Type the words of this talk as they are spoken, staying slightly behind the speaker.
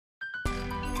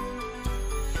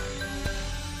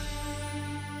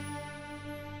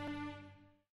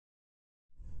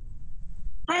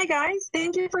Hi, guys.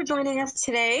 Thank you for joining us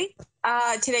today.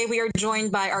 Today, we are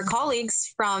joined by our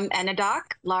colleagues from Enadoc,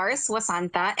 Lars,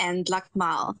 Wasanta, and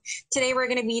Lakmal. Today, we're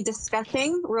going to be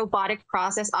discussing robotic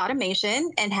process automation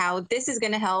and how this is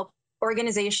going to help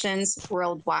organizations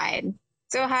worldwide.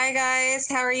 So, hi, guys.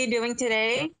 How are you doing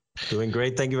today? Doing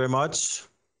great. Thank you very much.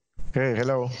 Hey,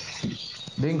 hello.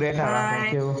 Doing great, Hara.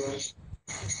 Thank you.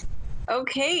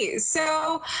 Okay,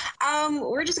 so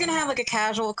we're just going to have like a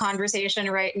casual conversation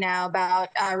right now about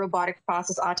robotic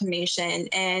process automation.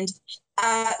 And,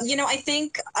 I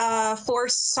think for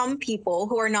some people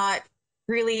who are not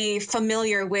really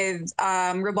familiar with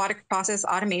robotic process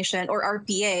automation or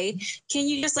RPA, can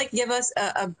you just like give us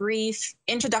a brief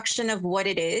introduction of what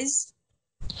it is?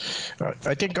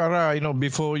 I think, Ara,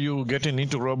 before you get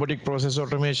into robotic process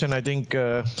automation, I think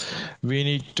we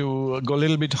need to go a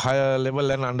little bit higher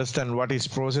level and understand what is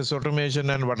process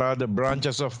automation and what are the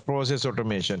branches of process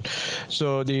automation.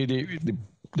 So the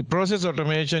process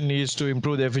automation is to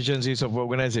improve the efficiencies of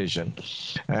organization,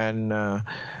 and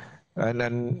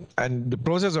the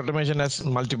process automation has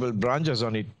multiple branches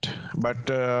on it. But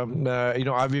are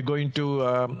we going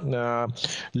to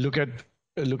look at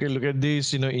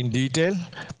this in detail?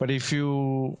 But if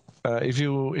you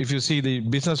see, the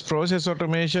business process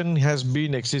automation has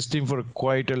been existing for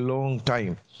quite a long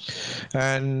time,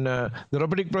 and the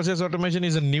robotic process automation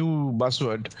is a new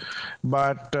buzzword,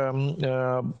 but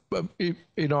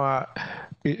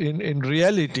in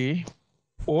reality,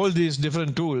 all these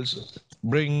different tools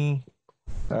bring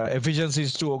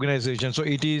efficiencies to organizations. So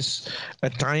it is a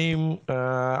time,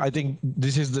 I think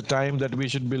this is the time that we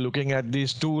should be looking at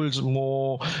these tools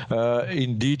more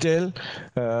in detail,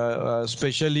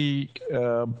 especially,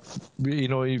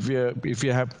 if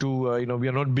you have to, we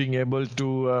are not being able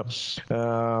to,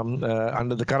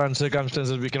 under the current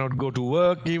circumstances, we cannot go to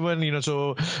work even,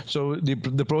 so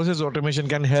the process automation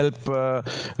can help a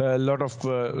lot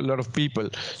of people.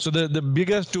 So the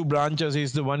biggest two branches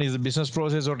is, the one is the business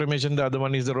process automation, the other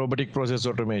one is the robotic process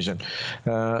automation.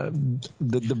 Maybe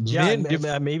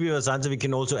Wasanta, we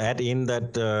can also add in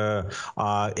that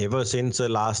ever since the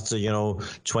last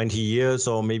 20 years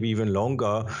or maybe even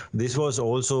longer, this was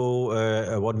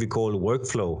also what we call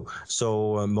workflow.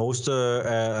 So most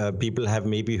people have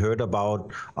maybe heard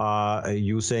about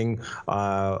using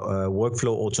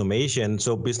workflow automation.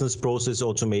 So business process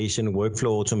automation,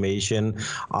 workflow automation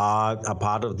are a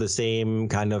part of the same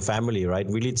kind of family, right?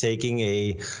 Really taking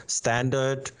a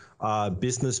standard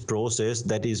business process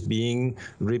that is being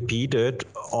repeated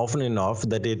often enough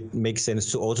that it makes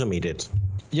sense to automate it.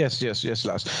 Yes,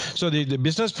 Lars. So the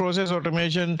business process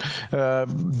automation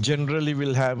generally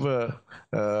will have a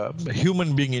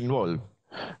human being involved,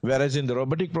 whereas in the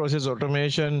robotic process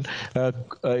automation,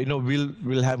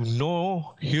 will have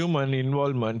no human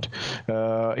involvement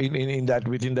within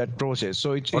that process.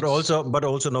 So but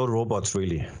also no robots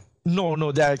really.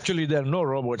 No, there are no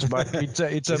robots, but it's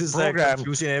a this is program. The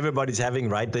confusion everybody's having,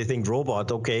 right? They think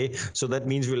robot, okay, so that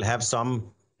means we'll have some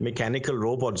mechanical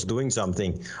robots doing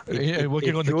something.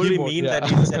 Working on the purely keyboard, mean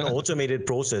that it's an automated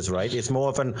process, right? It's more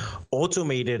of an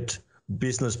automated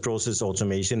business process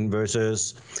automation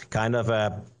versus kind of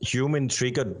a human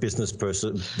triggered business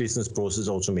process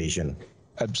automation.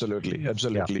 Absolutely. Yeah.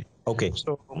 Okay.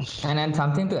 So, and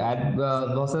something to add,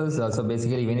 bosses. So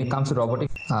basically, when it comes to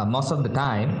robotics, most of the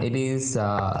time it is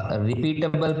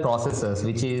repeatable processes,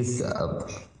 which is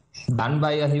done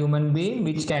by a human being,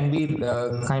 which can be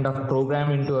kind of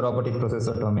programmed into a robotic process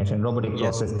automation,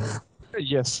 process.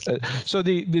 Yes. So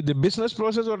the business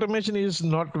process automation is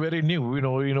not very new.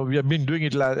 We have been doing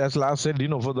it, as Lars said,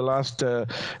 for the last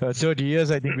 30 years,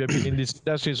 I think we have been in this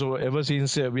industry. So ever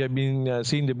since we have been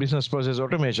seeing the business process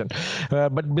automation.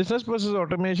 But business process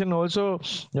automation also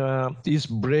is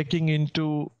breaking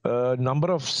into a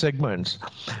number of segments.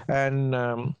 And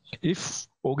if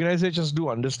organizations do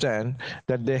understand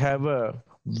that they have a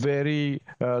very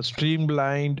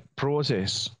streamlined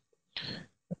process,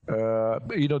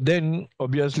 then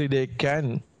obviously they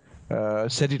can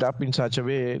set it up in such a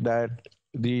way that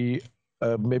the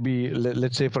maybe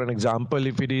let's say, for an example,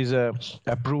 if it is a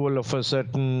approval of a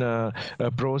certain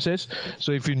process,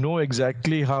 so if you know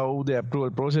exactly how the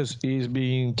approval process is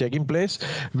being taking place,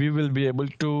 we will be able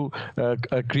to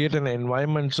create an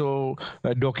environment so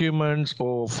documents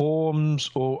or forms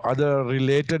or other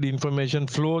related information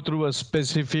flow through a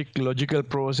specific logical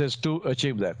process to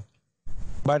achieve that.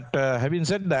 But having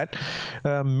said that,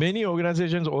 many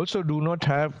organizations also do not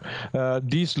have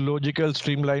these logical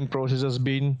streamlined processes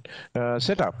being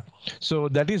set up. So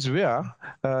that is where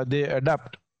they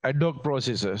adapt ad hoc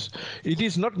processes. It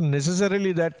is not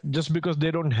necessarily that just because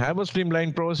they don't have a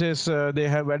streamlined process, they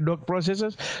have ad hoc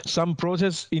processes. Some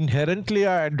process inherently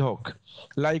are ad hoc.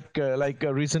 Like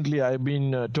recently, I've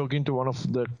been talking to one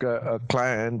of the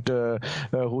client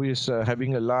who is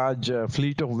having a large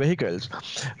fleet of vehicles,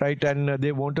 right? And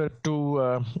they wanted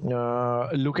to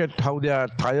look at how their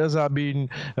tires are being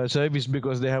serviced,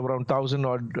 because they have around 1,000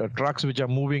 odd trucks which are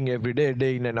moving every day,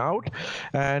 day in and out,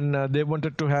 and they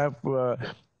wanted to have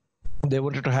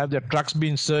their trucks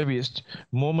being serviced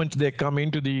moment they come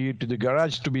into the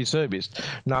garage to be serviced.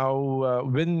 Now,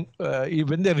 when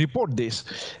they report this,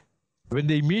 when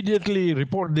they immediately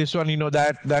report this one,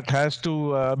 that has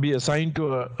to be assigned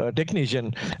to a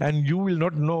technician, and you will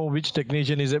not know which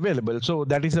technician is available. So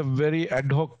that is a very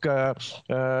ad hoc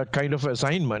kind of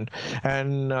assignment,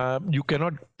 and you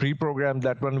cannot pre-program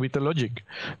that one with a logic.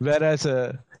 Whereas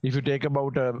if you take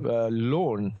about a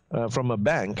loan from a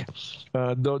bank,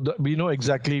 we know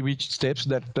exactly which steps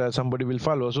that somebody will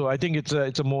follow. So I think it's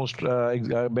a most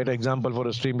better example for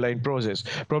a streamlined process.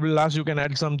 Probably Lars, you can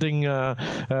add something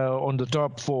on the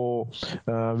top for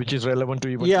which is relevant to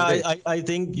even today. I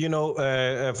think,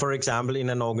 for example, in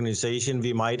an organization,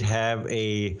 we might have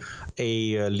a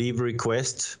leave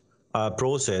request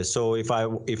process. So if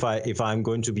I'm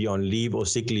going to be on leave or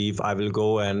sick leave, I will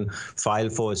go and file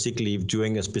for a sick leave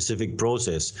during a specific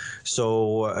process.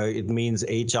 So it means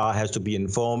HR has to be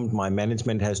informed, my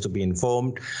management has to be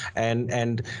informed,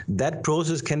 and that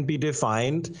process can be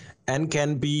defined and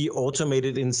can be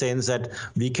automated in sense that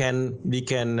we can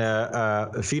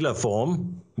fill a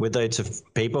form, whether it's a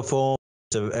paper form,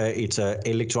 it's an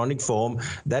electronic form.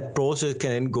 That process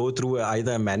can then go through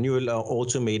either a manual or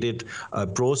automated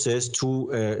process to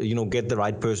get the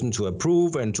right person to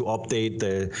approve and to update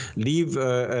the leave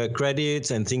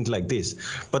credits and things like this.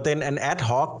 But then an ad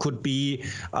hoc could be,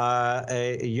 I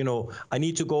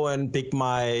need to go and pick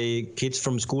my kids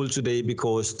from school today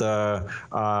because the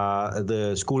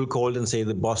school called and say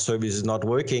the bus service is not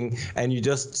working, and you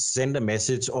just send a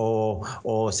message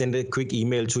or send a quick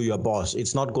email to your boss.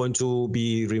 It's not going to be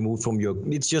removed from your,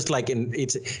 it's just like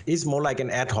it's more like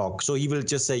an ad hoc. So he will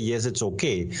just say, yes, it's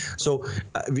okay. So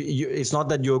it's not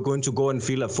that you're going to go and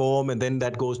fill a form and then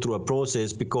that goes through a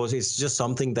process, because it's just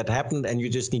something that happened and you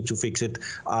just need to fix it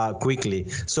quickly.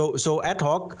 So ad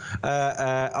hoc,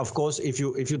 of course, if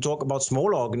you talk about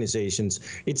small organizations,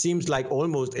 it seems like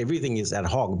almost everything is ad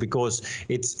hoc, because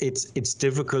it's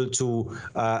difficult to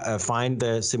find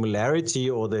the similarity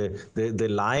or the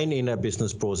line in a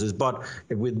business process. But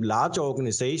with large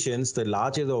organizations, the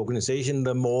larger the organization,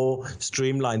 the more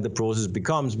streamlined the process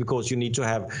becomes, because you need to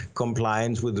have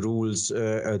compliance with rules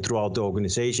throughout the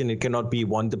organization. It cannot be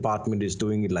one department is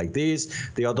doing it like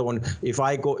this, the other one. If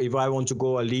I want to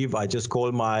go a leave, I just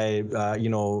call my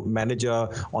manager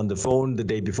on the phone the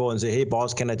day before and say, hey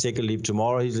boss, can I take a leave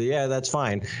tomorrow? He says, yeah, that's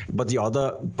fine. But the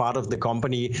other part of the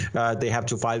company, they have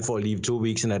to file for leave 2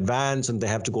 weeks in advance, and they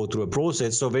have to go through a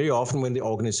process. So very often when the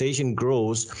organization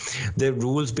grows, the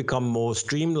rules become more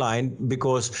streamlined,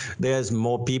 because there's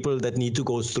more people that need to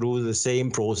go through the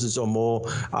same process, or more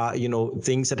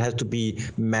things that have to be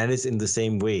managed in the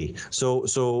same way. So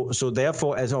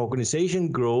therefore, as an organization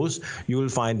grows, you will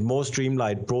find more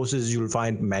streamlined processes. You'll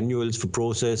find manuals for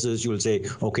processes. You'll say,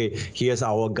 okay, here's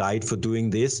our guide for doing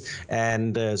this.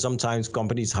 And sometimes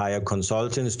companies hire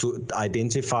consultants to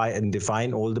identify and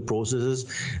define all the processes.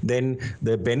 Then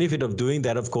the benefit of doing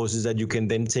that, of course, is that you can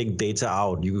then take data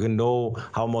out. You can know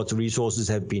how much resources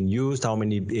have been used, how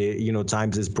many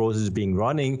times this process is being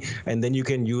running, and then you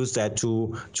can use that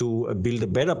to build a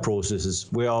better processes.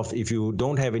 Whereof if you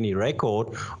don't have any record,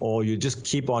 or you just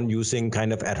keep on using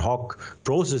kind of ad hoc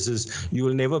processes, you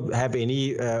will never have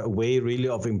any way really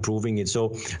of improving it. So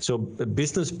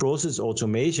business process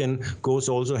automation goes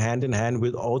also hand in hand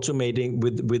with automating,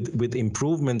 with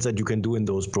improvements that you can do in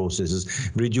those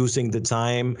processes, reducing the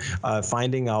time,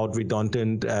 finding out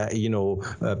redundant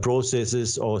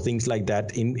processes or things like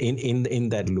that in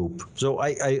that loop. So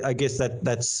I guess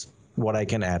that's what I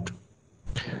can add.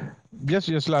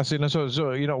 Yes, Lars.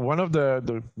 So one of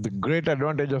the great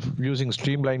advantage of using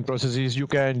streamlined processes, you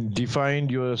can define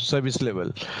your service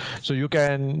level. So you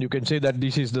can say that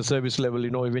this is the service level.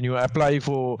 When you apply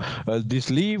for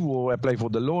this leave or apply for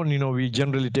the loan, we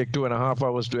generally take 2.5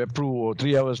 hours to approve or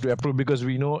 3 hours to approve, because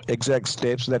we know exact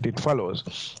steps that it follows,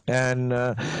 and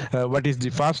what is the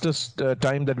fastest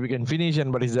time that we can finish,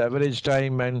 and what is the average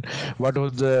time, and what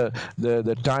was the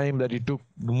time that it took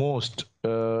most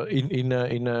in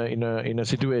a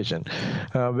situation.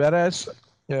 Whereas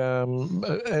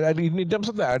and in terms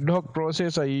of the ad hoc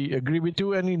process, I agree with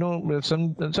you. And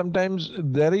sometimes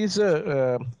there is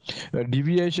a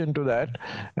deviation to that.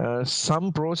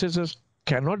 Some processes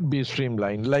cannot be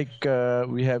streamlined, like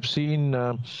we have seen.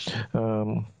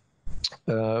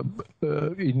 In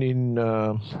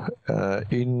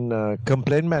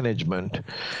complaint management,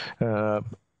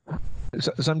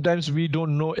 sometimes we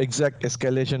don't know exact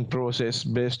escalation process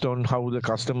based on how the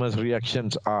customer's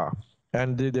reactions are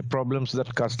and the problems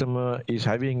that customer is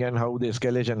having and how the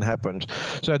escalation happens.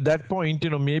 So at that point,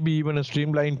 maybe even a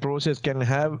streamlined process can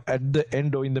have at the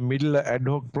end or in the middle ad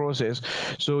hoc process.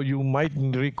 So you might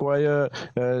require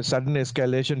sudden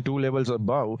escalation 2 levels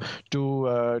above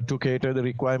to cater the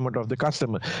requirement of the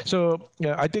customer. So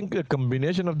I think a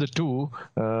combination of the two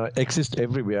exists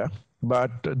everywhere.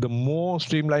 But the more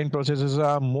streamlined processes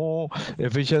are, more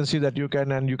efficiency that you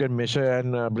can measure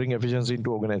and bring efficiency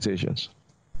into organizations.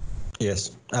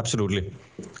 Yes, absolutely.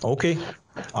 Okay.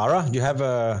 Ara, do you have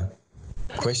a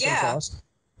question for us?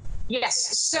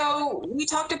 Yes. So we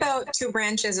talked about 2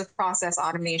 branches of process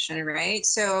automation, right?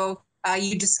 So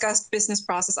you discussed business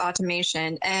process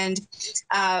automation, and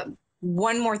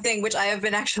one more thing, which I have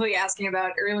been actually asking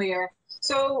about earlier.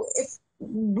 So if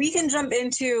we can jump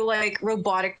into like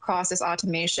robotic process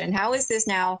automation, how is this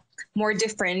now more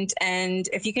different? And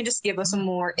if you can just give us a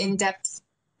more in-depth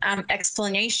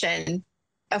explanation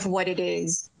of what it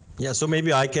is. Yeah, so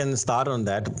maybe I can start on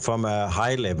that from a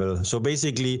high level. So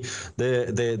basically,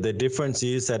 the difference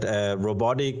is that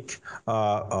robotic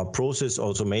process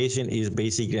automation is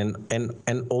basically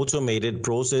an automated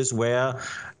process where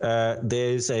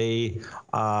there's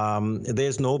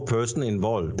no person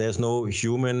involved. There's no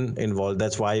human involved.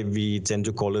 That's why we tend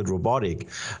to call it robotic.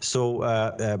 So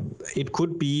it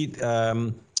could be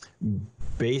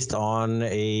based on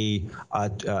we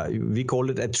call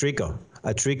it a trigger.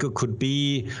 A trigger could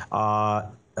be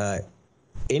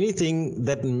anything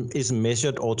that is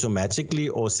measured automatically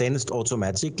or sensed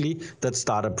automatically that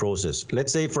start a process.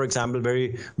 Let's say, for example,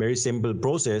 very, very simple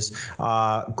process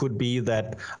could be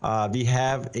that we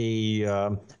have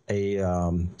a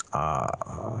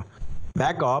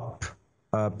backup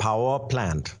power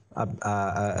plant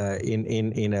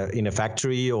in a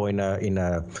factory or in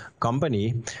a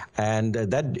company, and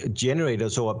that generator,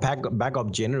 so a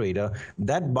backup generator,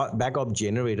 that backup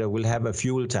generator will have a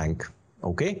fuel tank,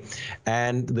 okay,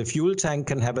 and the fuel tank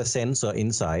can have a sensor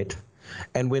inside,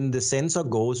 and when the sensor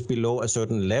goes below a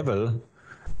certain level,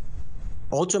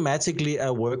 automatically a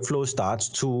workflow starts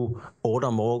to order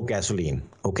more gasoline.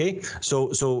 Okay,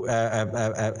 so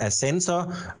a sensor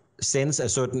sense a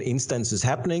certain instance is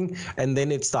happening, and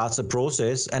then it starts a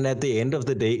process, and at the end of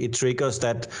the day it triggers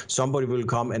that somebody will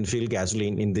come and fill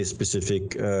gasoline in this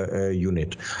specific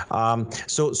unit.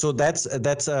 So that's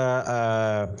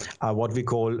what we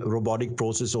call robotic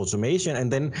process automation.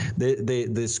 And then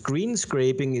the screen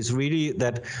scraping is really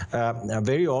that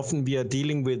very often we are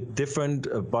dealing with different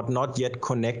but not yet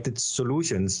connected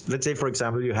solutions. Let's say, for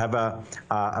example, you have a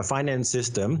finance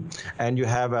system and you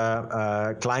have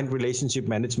a client relationship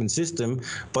management system,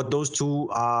 but those two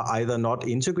are either not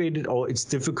integrated or it's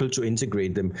difficult to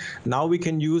integrate them. Now we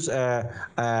can use a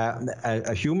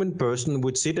human person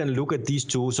would sit and look at these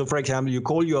two. So for example, you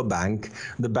call your bank,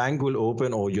 the bank will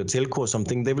open, or your telco or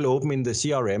something, they will open in the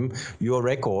CRM your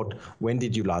record. When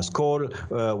did you last call?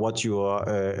 What's your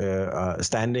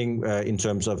standing in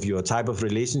terms of your type of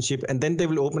relationship? And then they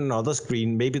will open another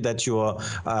screen. Maybe that's your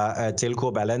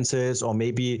telco balances, or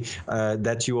maybe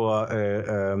that's your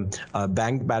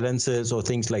bank balances or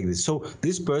things like this. So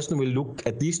this person will look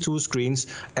at these two screens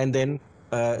and then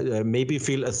maybe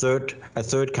fill a third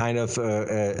kind of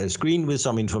screen with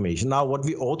some information. Now, what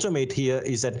we automate here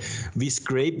is that we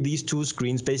scrape these two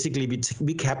screens. Basically,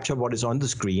 we capture what is on the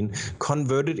screen,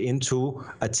 convert it into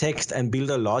a text, and build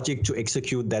a logic to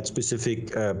execute that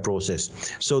specific process.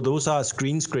 So those are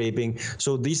screen scraping.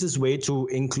 So this is way to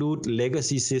include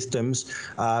legacy systems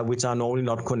which are normally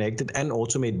not connected and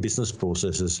automate business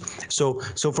processes. So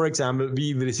for example,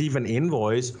 we receive an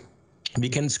invoice. We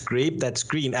can scrape that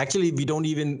screen. Actually, we don't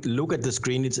even look at the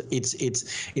screen. It's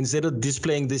instead of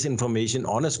displaying this information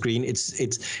on a screen,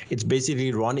 it's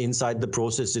basically run inside the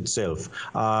process itself,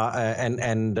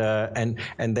 and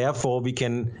therefore we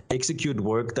can execute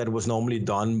work that was normally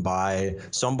done by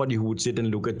somebody who would sit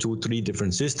and look at 2-3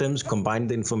 different systems, combine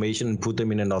the information, and put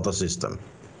them in another system.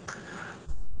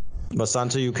 But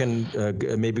Sansa, you can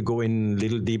maybe go in a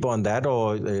little deeper on that,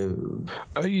 or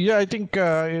yeah, I think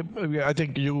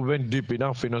you went deep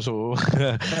enough, So,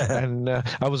 and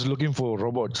I was looking for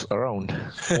robots around,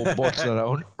 or bots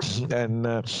around, and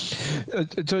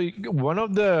so one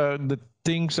of the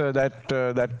things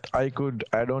that I could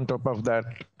add on top of that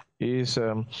is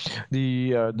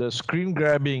the screen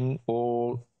grabbing,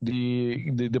 or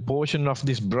the portion of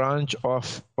this branch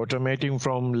of automating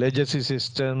from legacy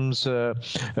systems,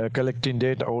 collecting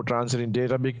data or transferring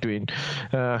data between,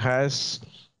 has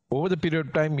over the period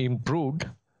of time improved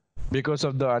because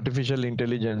of the artificial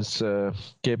intelligence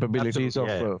capabilities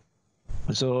of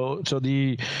it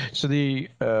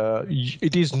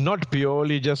is not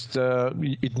purely just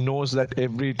it knows that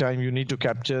every time you need to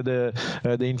capture the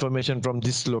information from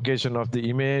this location of the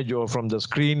image or from the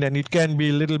screen, and it can be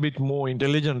a little bit more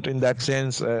intelligent in that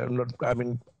sense.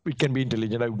 It can be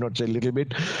intelligent, I would not say a little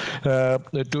bit,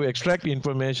 to extract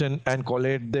information and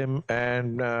collate them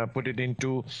and put it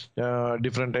into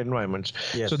different environments.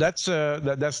 Yes. So that's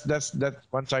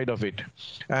one side of it.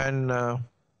 And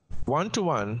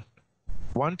one-to-one,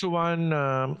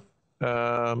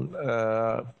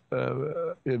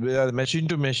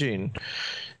 machine-to-machine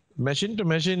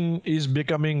is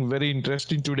becoming very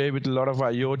interesting today with a lot of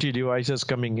IoT devices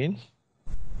coming in.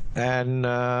 And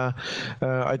I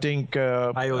think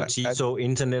IoT, so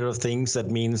Internet of Things, that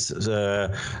means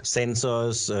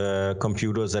sensors,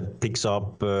 computers that picks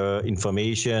up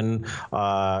information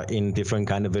in different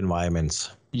kind of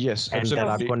environments. Yes, and absolutely.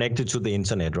 that are connected to the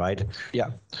internet, right? Yeah,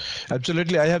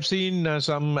 absolutely. I have seen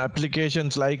some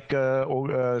applications like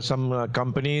some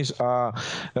companies are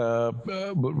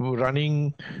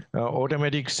running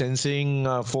automatic sensing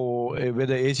for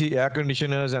whether AC air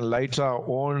conditioners and lights are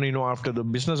on, after the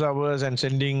business hours, and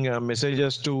sending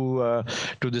messages to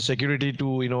the security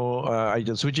to,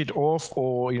 either switch it off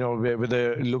or,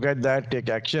 whether look at that, take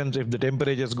actions if the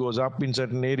temperatures goes up in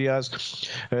certain areas,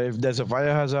 if there's a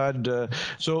fire hazard.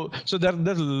 So there's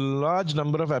a large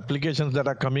number of applications that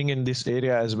are coming in this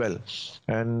area as well,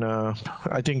 and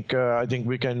I think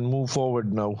we can move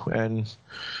forward now. And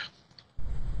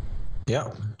yeah,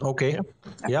 okay,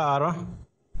 yeah, Ara.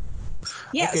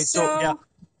 Yeah. Okay,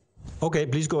 okay,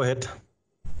 please go ahead.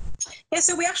 Yeah,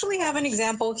 so we actually have an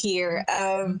example here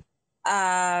of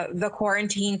the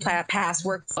Quarantine Pass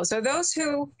workflow. So those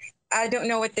who don't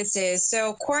know what this is,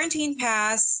 so Quarantine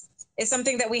Pass is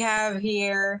something that we have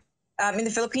here in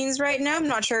the Philippines right now. I'm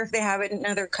not sure if they have it in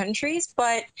other countries,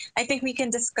 but I think we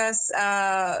can discuss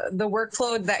the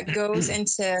workflow that goes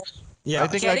into. Yeah, I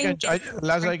think I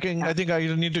think I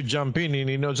need to jump in.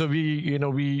 So we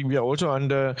are also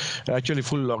under actually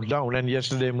full lockdown. And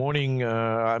yesterday morning,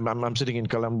 I'm sitting in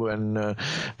Colombo, and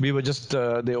we were just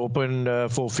they opened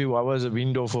for a few hours a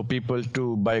window for people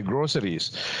to buy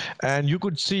groceries, and you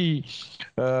could see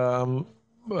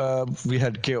we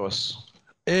had chaos.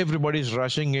 Everybody's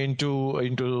rushing into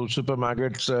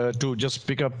supermarkets to just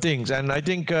pick up things, and I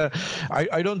think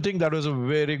I don't think that was a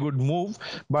very good move.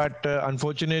 But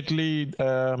unfortunately,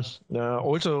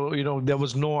 also there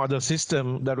was no other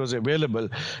system that was available,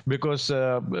 because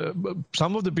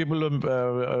some of the people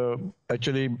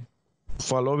actually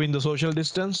following the social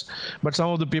distance, but some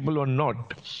of the people are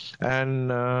not, and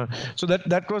so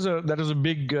that was a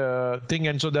big thing.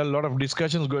 And so there are a lot of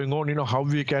discussions going on, how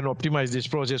we can optimize this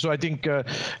process. So I think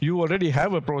you already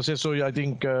have a process, so I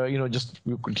think just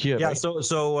you could hear. Yeah, right? so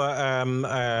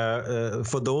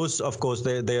for those, of course,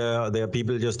 there are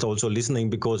people just also listening,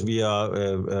 because we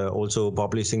are also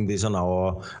publishing this on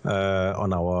our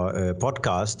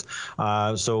podcast.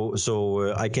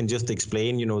 So I can just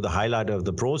explain the highlight of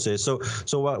the process.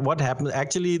 So what happened?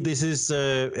 Actually, this is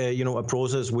a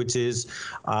process which is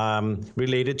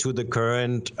related to the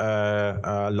current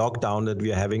lockdown that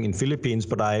we are having in Philippines.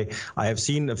 But I have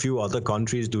seen a few other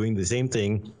countries doing the same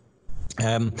thing,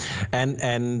 and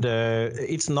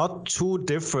it's not too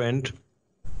different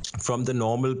from the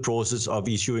normal process of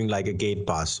issuing like a gate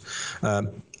pass.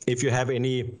 If you have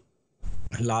any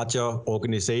larger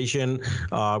organization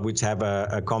which have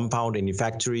a compound, any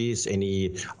factories,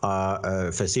 any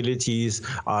facilities,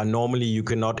 normally you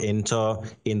cannot enter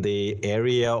in the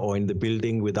area or in the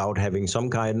building without having some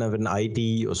kind of an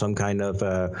ID or some kind of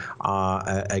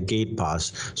a gate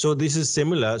pass. So this is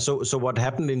similar. So what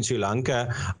happened in Sri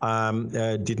Lanka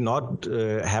did not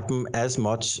happen as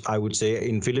much, I would say,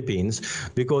 in Philippines,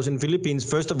 because in Philippines,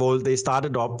 first of all, they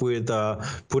started up with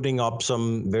putting up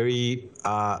some very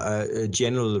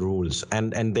general rules,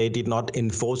 and they did not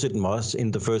enforce it much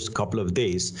in the first couple of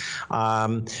days.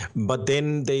 But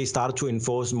then they started to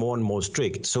enforce more and more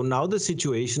strict. So now the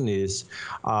situation is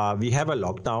we have a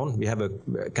lockdown. We have a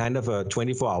kind of a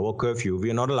 24-hour curfew. We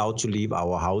are not allowed to leave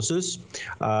our houses.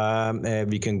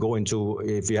 We can go into,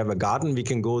 if we have a garden, we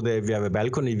can go there. If we have a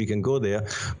balcony, we can go there.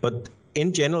 But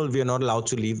in general, we are not allowed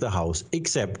to leave the house,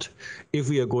 except if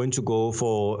we are going to go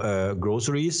for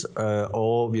groceries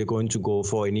or we are going to go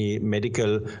for any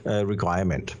medical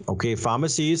requirement. Okay,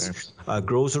 pharmacies,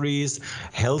 groceries,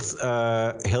 health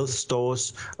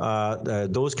stores,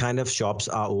 those kind of shops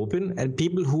are open, and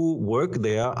people who work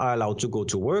there are allowed to go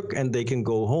to work and they can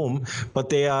go home, but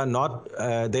they are not.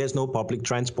 There's no public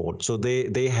transport, so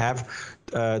they have.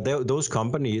 Those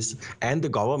companies and the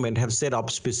government have set up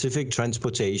specific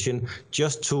transportation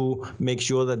just to make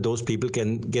sure that those people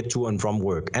can get to and from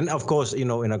work. And of course, in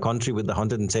a country with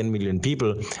 110 million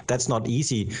people, that's not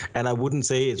easy. And I wouldn't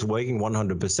say it's working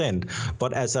 100%.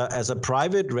 But as a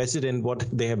private resident, what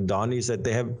they have done is that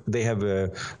they have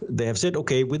said,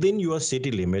 okay, within your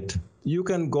city limit, you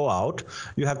can go out.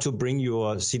 You have to bring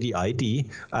your city ID,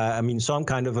 some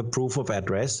kind of a proof of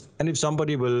address. And if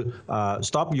somebody will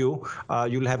stop you,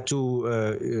 you'll have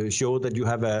to show that you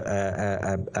have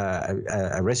a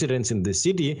residence in the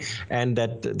city, and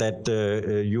that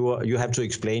you have to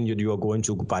explain you are going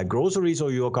to buy groceries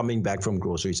or you are coming back from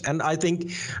groceries. And I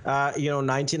think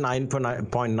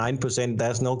 99.9%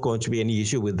 there's not going to be any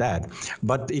issue with that.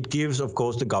 But it gives, of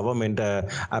course, the government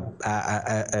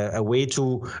a way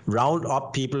to round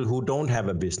up people who don't have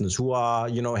a business, who are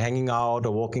hanging out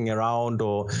or walking around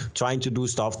or trying to do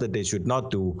stuff that they should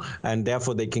not do, and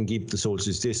therefore they can keep the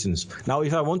social distance. Now,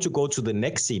 if I want to go to the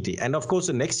next city, and of course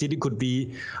the next city could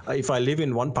be, if I live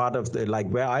in one part of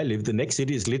where I live, the next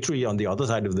city is literally on the other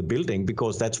side of the building,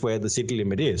 because that's where the city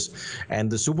limit is, and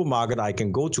the supermarket I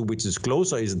can go to, which is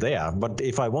closer, is there. But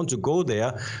if I want to go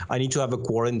there, I need to have a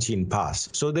quarantine pass.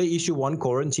 So they issue one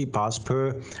quarantine pass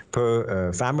per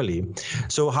family.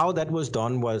 So how that was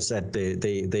done was that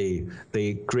they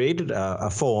created a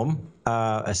form,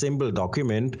 a simple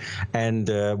document, and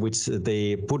which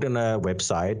they put on a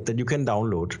website that you can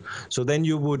download. So then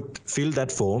you would fill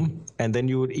that form, and then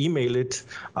you would email it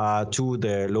to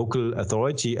the local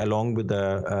authority along with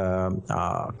a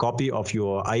copy of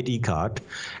your ID card.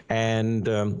 And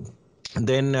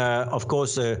then, of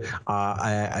course, they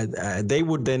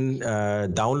would then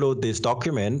download this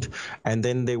document, and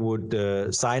then they would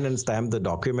sign and stamp the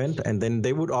document, and then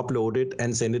they would upload it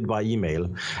and send it by email.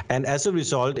 And as a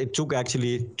result, it took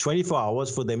actually 24 hours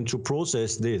for them to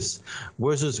process this,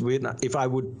 versus if I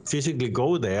would physically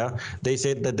go there, they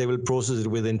said that they will process it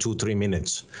within 2-3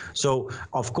 minutes. So,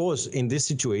 of course, in this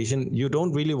situation, you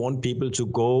don't really want people to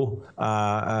go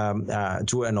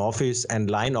to an office and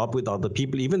line up with other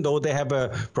people, even though they have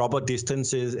proper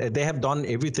distances. They have done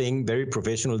everything very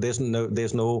professional.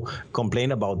 There's no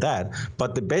complaint about that.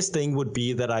 But the best thing would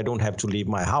be that I don't have to leave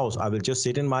my house. I will just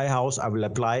sit in my house, I will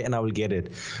apply, and I will get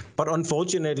it. But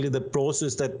unfortunately, the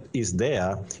process that is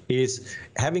there is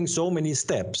having so many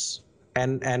steps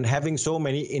and having so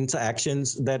many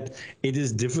interactions that it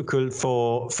is difficult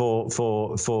for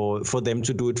them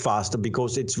to do it faster,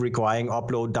 because it's requiring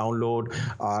upload, download,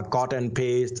 cut and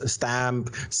paste,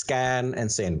 stamp, scan, and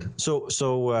send. So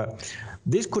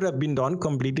this could have been done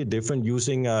completely different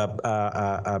using a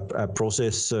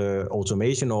process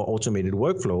automation or automated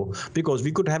workflow, because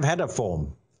we could have had a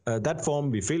form. That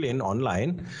form we fill in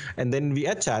online, and then we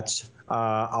attach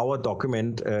our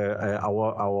document,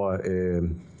 our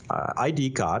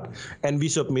ID card, and we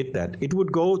submit that. It would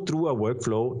go through a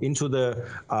workflow into the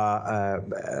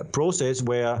process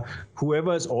where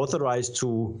whoever is authorized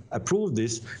to approve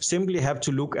this simply have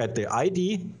to look at the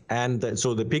ID, and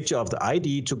so the picture of the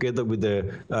ID together with the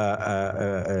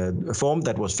form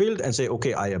that was filled, and say,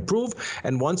 okay, I approve.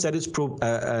 And once that is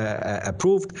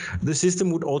approved, the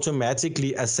system would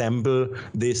automatically assemble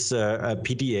this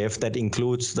PDF that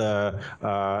includes the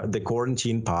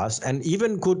quarantine pass, and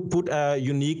even could put a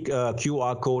unique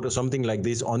QR code or something like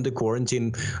this on the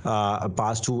quarantine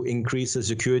pass to increase the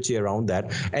security around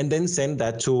that, and then send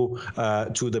that to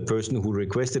the person who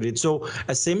requested it. So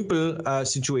a simple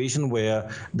situation where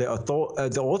the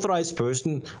authorized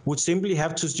person would simply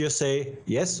have to just say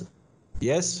yes,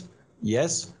 yes,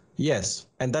 yes, yes,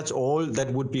 and that's all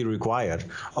that would be required.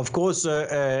 Of course,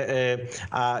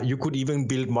 you could even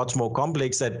build much more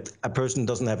complex that a person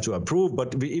doesn't have to approve.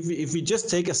 But if we just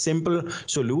take a simple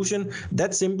solution,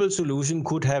 that simple solution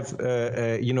could have,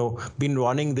 been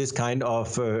running this kind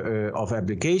of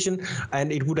application,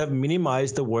 and it would have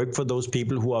minimized the work for those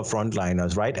people who are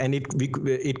frontliners, right? And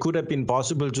it could have been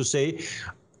possible to say,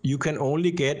 you can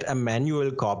only get a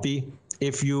manual copy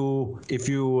if you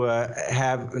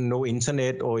have no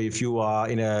internet, or if you are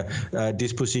in a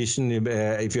disposition,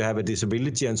 if you have a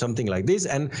disability and something like this,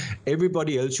 and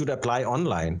everybody else should apply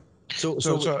online. So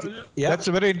yeah, that's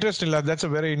a very interesting. That's a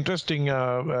very interesting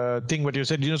thing what you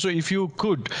said. So if you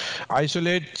could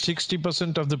isolate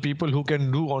 60% of the people who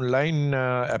can do online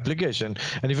application,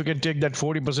 and if you can take that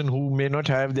 40% who may not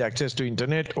have the access to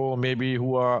internet, or maybe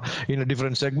who are in a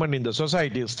different segment in the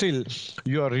society, still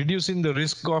you are reducing the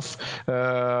risk of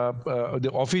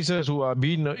the officers who are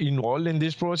being involved in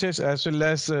this process, as well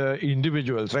as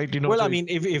individuals, right? Well, so I mean,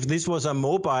 if this was a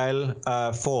mobile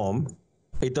form,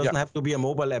 it doesn't have to be a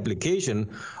mobile application.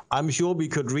 I'm sure we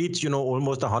could reach,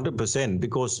 almost 100%,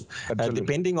 because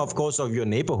depending, of course, of your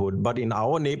neighborhood. But in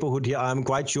our neighborhood here, I'm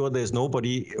quite sure there's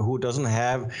nobody who doesn't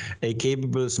have a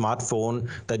capable smartphone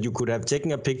that you could have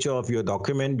taken a picture of your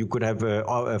document. You could have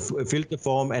filled the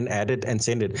form and added and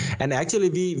send it. And actually,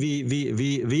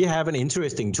 we have an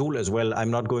interesting tool as well.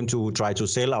 I'm not going to try to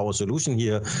sell our solution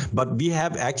here, but we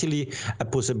have actually a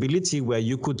possibility where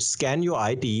you could scan your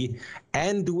ID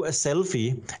and do a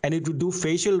selfie, and it will do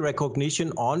facial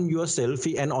recognition on your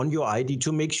selfie and on your ID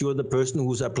to make sure the person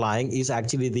who's applying is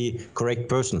actually the correct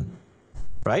person,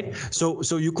 right? So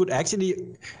you could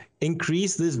actually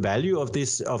increase this value of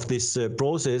this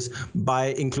process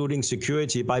by including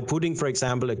security, by putting, for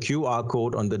example, a QR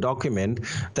code on the document.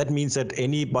 That means that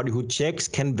anybody who checks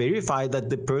can verify that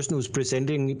the person who's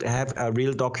presenting it have a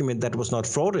real document that was not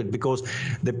frauded, because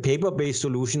the paper-based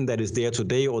solution that is there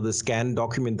today, or the scanned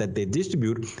document that they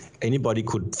distribute, anybody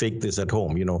could fake this at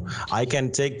home. I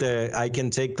can take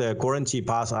the quarantine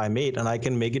pass I made, and I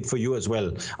can make it for you as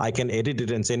well. I can edit it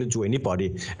and send it to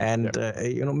anybody, and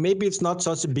maybe it's not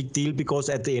such a big deal, because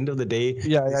at the end of the day,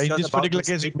 in this particular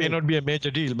case it may not be a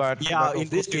major deal, but in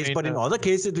this case, but in other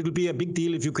cases it will be a big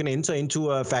deal if you can enter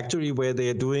into a factory where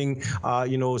they're doing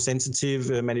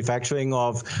sensitive manufacturing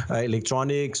of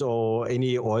electronics, or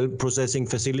any oil processing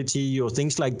facility, or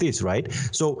things like this, right?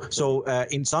 So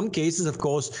in some cases, of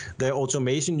course, the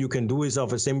automation you can do is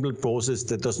of a simple process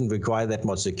that doesn't require that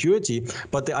much security,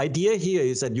 but the idea here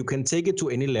is that you can take it to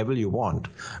any level you want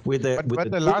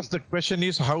the question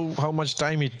is how much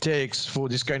time it takes for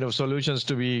this kind of solutions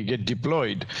to get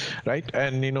deployed, right?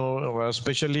 And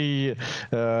especially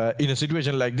in a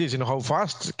situation like this, how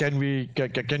fast can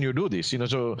you do this?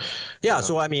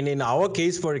 So I mean, in our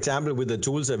case, for example, with the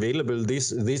tools available,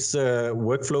 this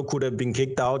workflow could have been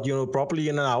kicked out probably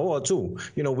in an hour or two,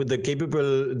 with the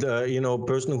capable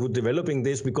person who developing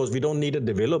this, because we don't need a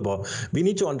developer. We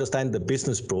need to understand the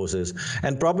business process,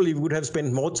 and probably would have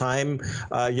spent more time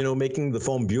making the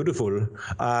form beautiful,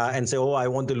 and say, oh, I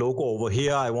want the logo over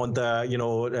here, I want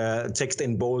the text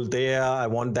in bold there, I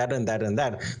want that and that and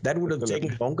that. That would have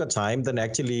taken longer time than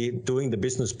actually doing the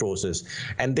business process.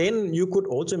 And then you could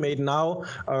automate now.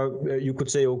 You could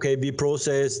say, okay, we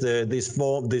process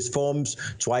these forms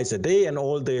twice a day, and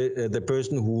all the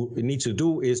person who needs to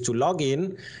do is to log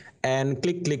in and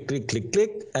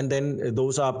click, and then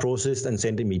those are processed and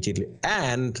sent immediately.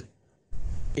 And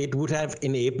it would have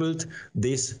enabled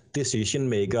this decision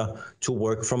maker to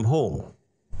work from home.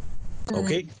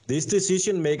 Okay, this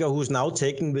decision maker who's now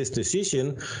taking this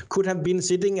decision could have been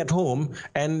sitting at home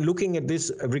and looking at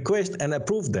this request and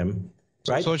approve them.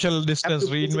 Right? Social distance,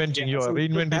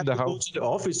 reinventing the house. To the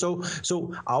office.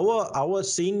 So our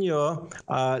senior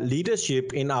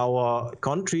leadership in our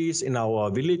countries, in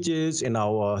our villages, in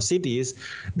our cities,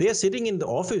 they are sitting in the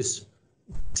office,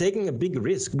 taking a big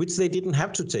risk, which they didn't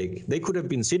have to take. They could have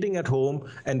been sitting at home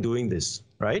and doing this,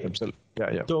 right? Absolutely.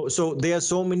 Yeah. So there are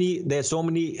so many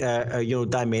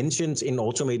dimensions in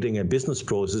automating a business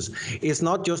process. It's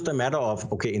not just a matter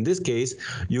of, okay, in this case,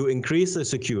 you increase the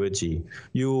security,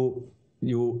 you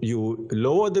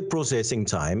lower the processing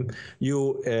time,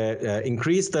 you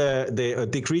decrease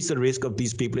the risk of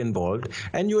these people involved,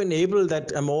 and you enable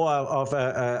that a more of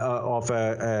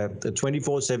a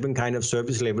 24/7 kind of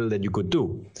service level that you could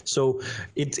do. So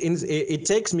it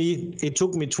took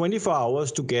me 24 hours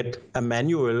to get a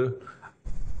manual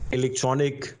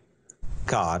electronic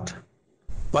card.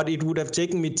 But it would have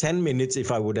taken me 10 minutes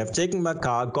if I would have taken my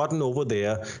car, gotten over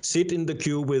there, sit in the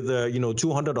queue with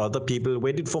 200 other people,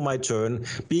 waited for my turn,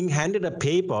 being handed a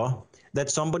paper that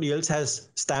somebody else has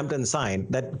stamped and signed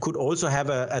that could also have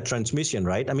a transmission,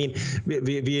 right? I mean,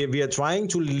 we are trying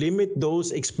to limit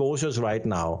those exposures right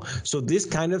now. So this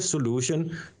kind of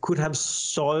solution could have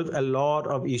solved a lot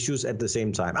of issues at the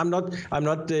same time. I'm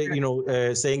not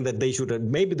saying that they should,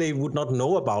 maybe they would not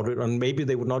know about it, and maybe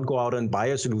they would not go out and buy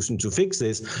a solution to fix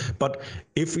this. But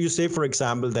if you say, for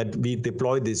example, that we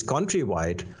deploy this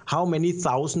countrywide, how many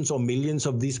thousands or millions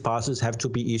of these passes have to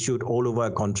be issued all over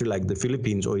a country like the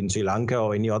Philippines or in Sri Lanka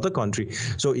or any other country?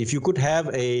 So if you could have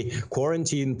a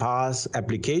quarantine pass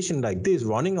application like this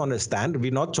running on a stand,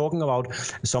 we're not talking about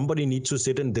somebody needs to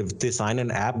sit and design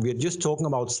an app. We're just talking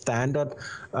about standard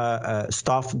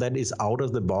stuff that is out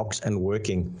of the box and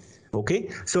working. Okay,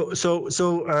 so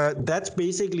that's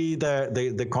basically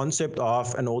the concept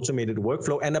of an automated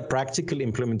workflow and a practical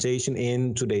implementation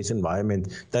in today's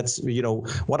environment. That's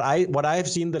what I have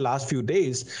seen the last few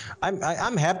days.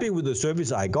 I'm happy with the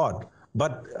service I got.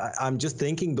 But I'm just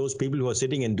thinking those people who are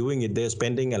sitting and doing it, they're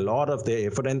spending a lot of their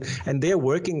effort and they're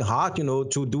working hard,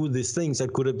 to do these things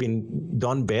that could have been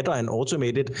done better and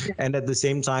automated. And at the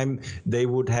same time, they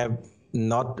would have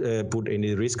not put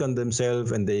any risk on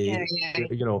themselves, and they,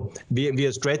 we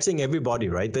are stretching everybody,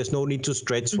 right? There's no need to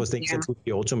stretch for things that could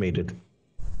be automated.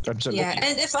 Absolutely. Yeah,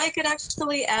 and if I could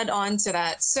actually add on to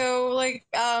that, so like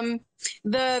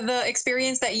the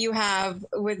experience that you have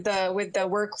with the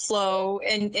workflow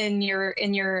in your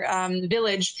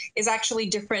village is actually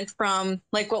different from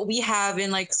like what we have in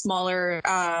like smaller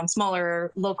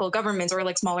local governments or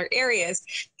like smaller areas.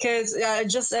 Because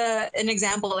just an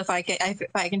example, if I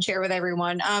can share with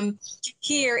everyone,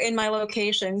 here in my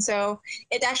location, so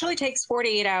it actually takes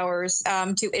 48 hours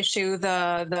to issue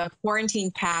the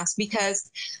quarantine pass, because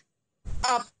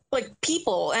like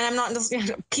people, and I'm not just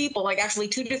people, like actually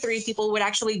 2 to 3 people would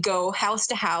actually go house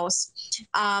to house.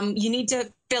 You need to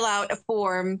fill out a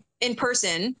form in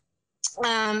person,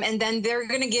 and then they're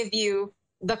going to give you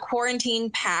the quarantine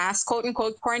pass, quote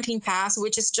unquote quarantine pass,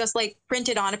 which is just like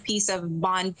printed on a piece of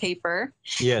bond paper.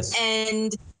 Yes.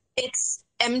 And it's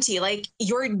empty. Like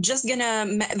they're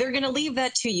going to leave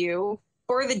that to you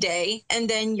for the day, and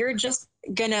then you're just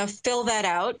going to fill that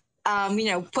out.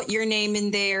 Put your name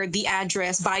in there, the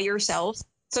address by yourself.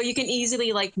 So you can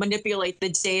easily like manipulate the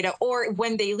data, or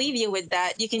when they leave you with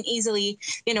that, you can easily,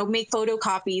 make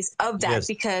photocopies of that. Yes.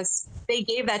 Because they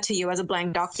gave that to you as a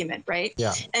blank document, right?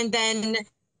 Yeah. And then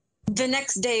the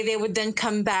next day they would then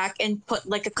come back and put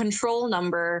like a control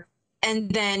number,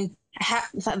 and then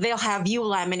they'll have you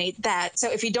laminate that.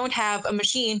 So if you don't have a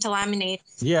machine to laminate,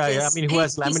 I mean, who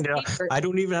has laminated? I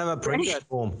don't even have a printer at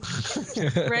home.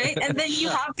 Right, and then you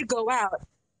have to go out.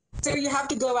 So you have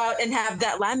to go out and have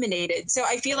that laminated. So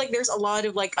I feel like there's a lot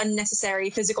of like unnecessary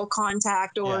physical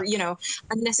contact, or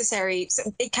unnecessary.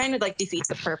 So it kind of like defeats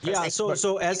the purpose. Yeah.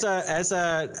 So as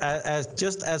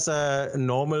a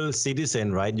normal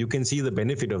citizen, right? You can see the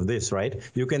benefit of this, right?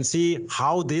 You can see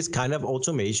how this kind of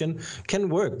automation can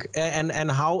work,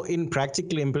 and how in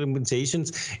practical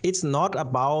implementations, it's not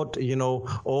about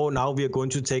now we are going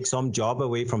to take some job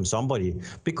away from somebody,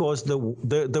 because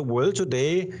the world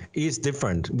today is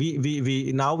different. We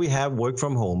now we have work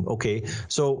from home. Okay,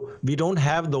 so we don't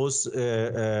have those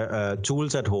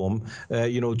tools at home,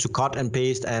 to cut and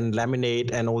paste and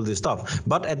laminate and all this stuff.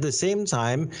 But at the same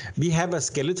time, we have a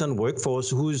skeleton workforce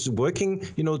who's working,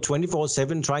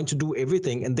 24/7, trying to do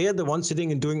everything, and they're the ones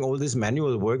sitting and doing all this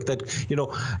manual work. That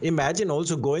imagine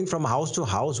also going from house to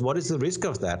house. What is the risk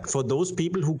of that for those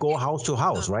people who go house to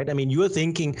house, right? I mean, you're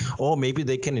thinking, oh, maybe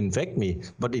they can infect me,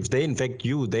 but if they infect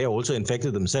you, they're also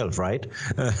infected themselves, right?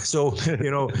 So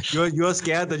you're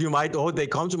scared that you might, they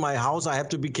come to my house, I have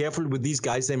to be careful with these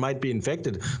guys, they might be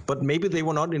infected. But maybe they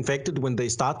were not infected when they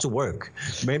start to work.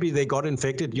 Maybe they got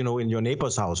infected, in your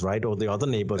neighbor's house, right, or the other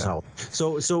neighbor's house.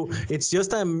 So it's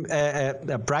just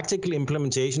a practical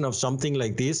implementation of something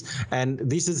like this, and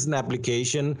this is an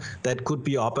application that could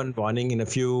be up and running in a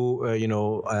few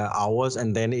hours,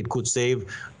 and then it could save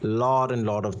a lot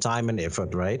of time and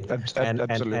effort, right?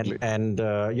 Absolutely.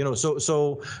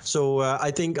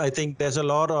 I think there's a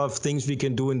lot of things we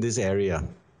can do in this area.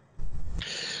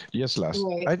 Yes, Lars.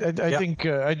 Right. I think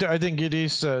it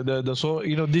is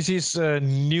this is a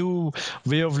new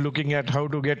way of looking at how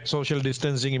to get social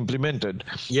distancing implemented.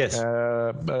 Yes.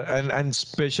 And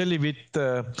especially with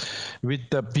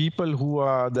the people who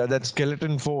are that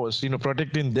skeleton force,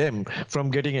 protecting them from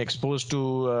getting exposed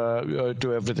to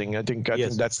everything. I think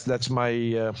that's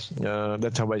my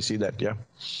that's how I see that. Yeah.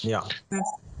 Yeah.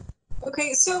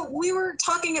 Okay, so we were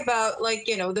talking about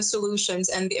the solutions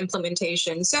and the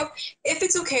implementation. So if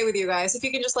it's okay with you guys, if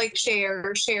you can just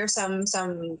share some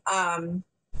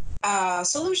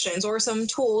solutions or some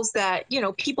tools that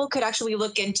people could actually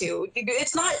look into.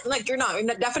 It's not like you're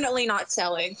definitely not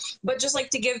selling, but just like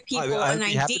to give people I'll an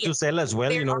be happy idea. to sell as well.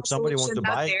 There If are somebody wants to solutions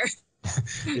out buy, there.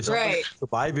 if somebody Right. wants to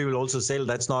buy, we will also sell.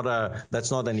 That's not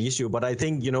an issue. But I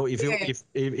think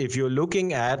if you're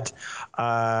looking at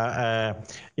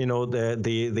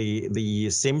the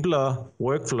simpler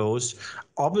workflows,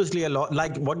 obviously a lot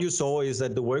like what you saw is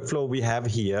that the workflow we have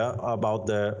here about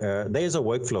there's a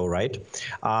workflow, right?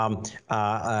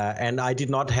 And I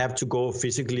did not have to go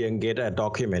physically and get a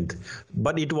document,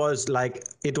 but it was like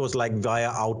via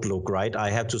Outlook, right?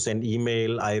 I had to send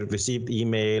email, I received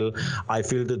email, I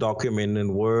filled the document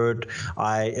in Word,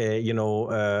 I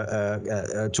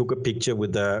took a picture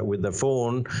with the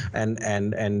phone and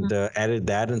added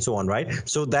that and so on, right?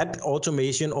 So that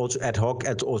automation, also ad hoc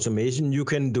automation, you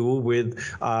can do with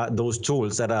those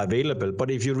tools that are available.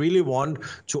 But if you really want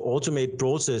to automate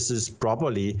processes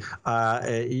properly,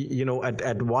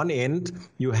 at one end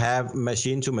you have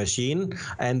machine to machine,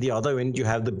 and the other end you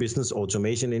have the business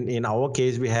automation. In our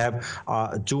case, we have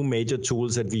two major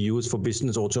tools that we use for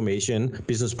business automation,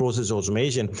 business process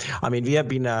automation. I mean, we have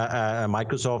been a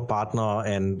Microsoft partner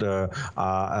and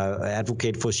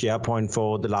advocate for SharePoint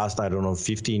for the last,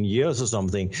 15 years or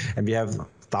something, and we have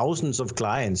thousands of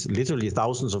clients, literally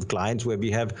thousands of clients, where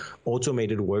we have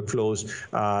automated workflows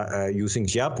using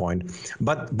SharePoint.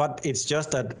 But it's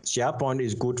just that SharePoint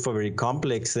is good for very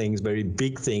complex things, very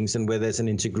big things, and where there's an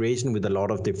integration with a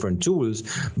lot of different tools.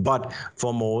 But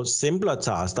for more simpler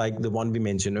tasks, like the one we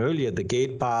mentioned earlier, the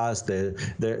gate pass, the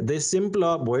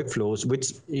simpler workflows,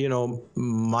 which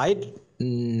might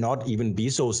not even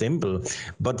be so simple,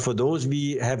 but for those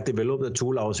we have developed a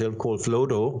tool ourselves called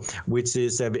Flodo, which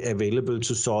is available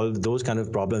to solve those kind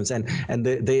of problems. And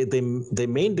the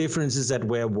main difference is that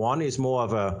where one is more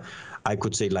of a, I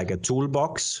could say, like a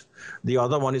toolbox, the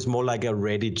other one is more like a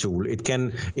ready tool. It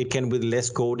can with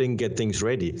less coding get things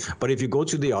ready. But if you go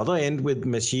to the other end with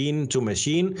machine to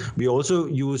machine, we also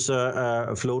use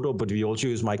Flodo, but we also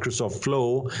use Microsoft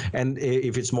Flow. And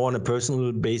if it's more on a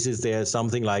personal basis, there's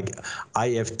something like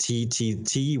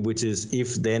IFTTT, which is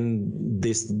if then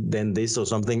this or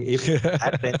something. If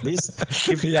that then this,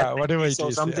 if yeah, whatever it or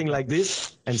is, something like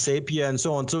this, and Zapier and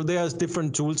so on. So there's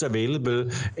different tools available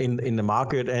in the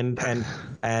market, and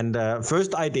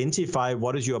first identify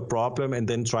what is your problem and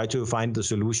then try to find the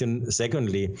solution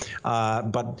secondly.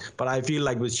 But I feel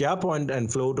like with SharePoint and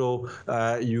Flodo,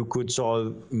 you could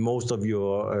solve most of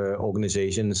your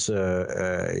organization's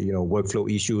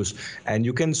workflow issues, and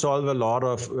you can solve a lot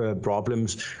of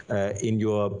problems in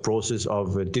your process of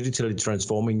digitally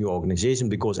transforming your organization,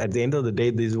 because at the end of the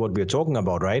day, this is what we're talking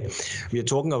about, right? We're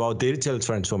talking about digital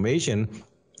transformation.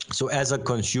 So as a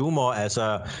consumer, as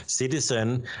a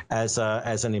citizen, as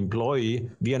an employee,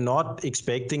 we are not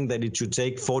expecting that it should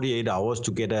take 48 hours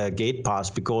to get a gate pass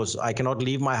because I cannot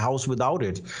leave my house without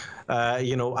it.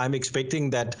 I'm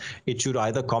expecting that it should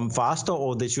either come faster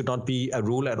or there should not be a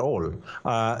rule at all.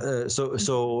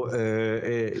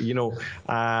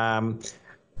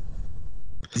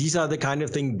 These are the kind of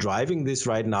thing driving this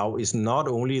right now is not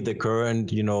only the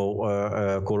current,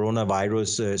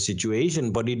 coronavirus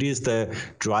situation, but it is the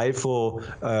drive for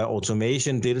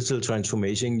automation, digital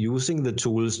transformation, using the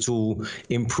tools to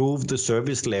improve the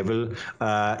service level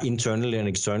internally and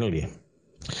externally.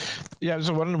 Yeah,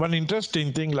 so one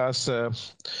interesting thing, Lars,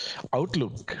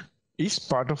 Outlook is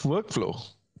part of workflow.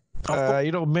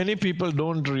 Many people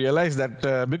don't realize that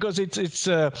because it's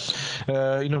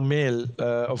mail,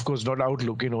 of course, not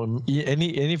Outlook.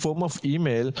 Any form of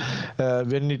email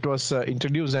when it was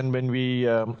introduced, and when we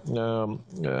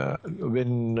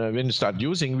when start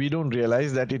using, we don't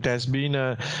realize that it has been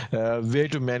a way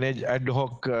to manage ad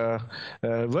hoc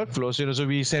workflows. So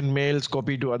we send mails,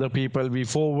 copy to other people, we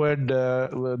forward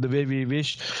the way we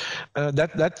wish.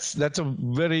 That's a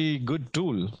very good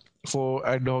tool for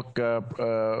ad hoc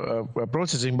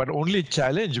processing. But only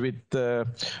challenge with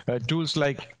tools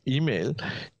like email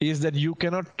is that you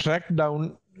cannot track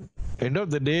down. End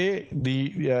of the day,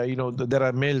 there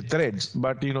are mail threads,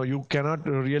 but you cannot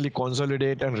really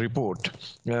consolidate and report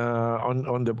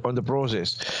on the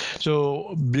process.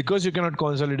 So because you cannot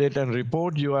consolidate and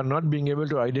report, you are not being able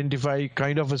to identify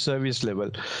kind of a service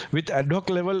level. With ad hoc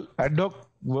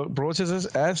processes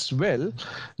as well,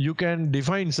 you can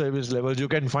define service levels. You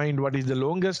can find what is the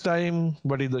longest time,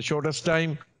 what is the shortest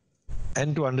time,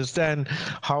 and to understand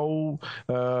how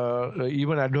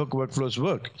even ad hoc workflows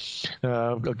work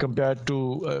compared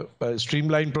to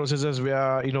streamlined processes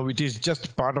where, it is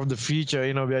just part of the feature,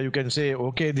 where you can say,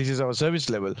 okay, this is our service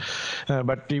level.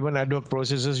 But even ad hoc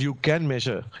processes you can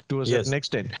measure to a certain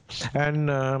extent. And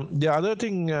the other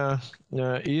thing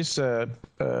is the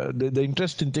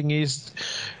interesting thing is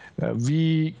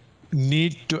we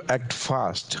need to act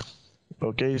fast.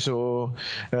 Okay, so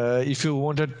if you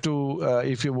wanted to,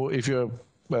 if you're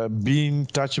be in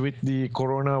touch with the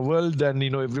corona world, then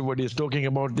everybody is talking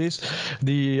about this.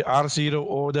 The R0,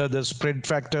 or the spread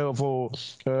factor for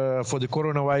the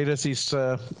coronavirus is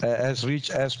has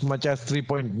reached as much as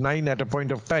 3.9 at a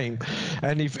point of time,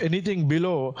 and if anything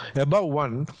above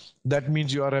 1, that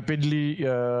means you are rapidly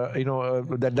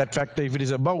that factor, if it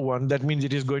is above 1, that means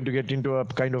it is going to get into a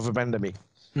kind of a pandemic.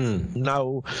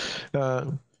 Now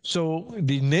so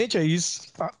the nature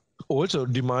is also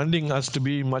demanding us to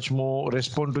be much more,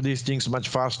 respond to these things much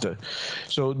faster.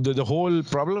 So the whole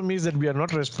problem is that we are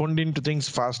not responding to things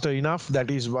faster enough.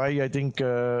 That is why I think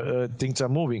things are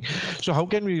moving. So how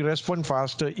can we respond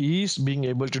faster is being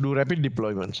able to do rapid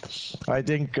deployments. I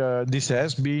think this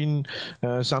has been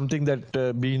something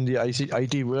that being the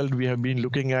IT world we have been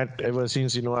looking at ever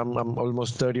since, I'm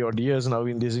almost 30 odd years now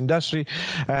in this industry,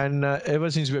 and ever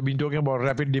since we have been talking about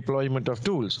rapid deployment of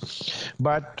tools.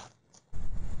 But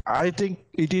I think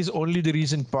it is only the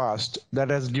recent past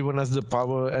that has given us the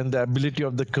power and the ability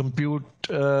of the compute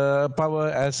power,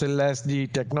 as well as the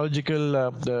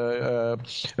technological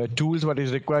tools what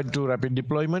is required to rapid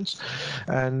deployments.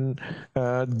 And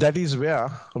that is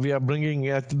where we are bringing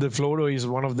at the Flodo is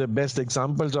one of the best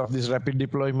examples of these rapid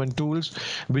deployment tools,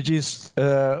 which is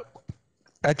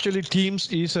actually Teams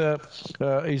is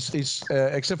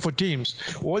except for Teams,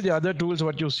 all the other tools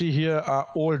what you see here are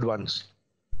old ones.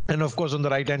 And of course, on the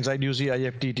right-hand side, you see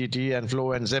IFTTT and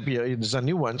Flow and Zapier. These are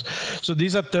new ones. So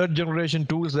these are third-generation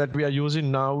tools that we are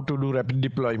using now to do rapid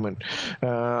deployment.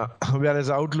 Whereas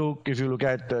Outlook, if you look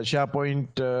at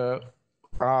SharePoint,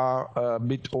 are a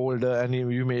bit older, and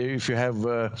you may, if you have,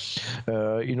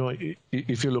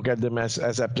 if you look at them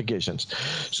as applications.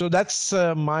 So that's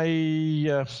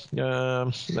my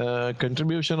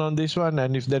contribution on this one.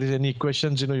 And if there is any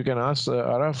questions, you can ask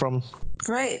Ara from.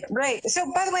 Right.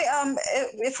 So, by the way,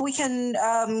 if we can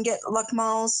get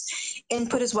Lakmal's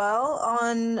input as well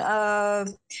on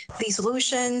these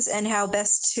solutions and how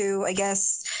best to, I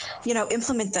guess,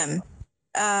 implement them,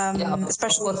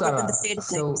 especially within the state of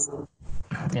things.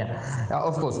 Yeah,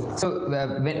 of course. So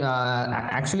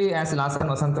actually, as Lasan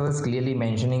Vasanta was clearly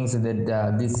mentioning, so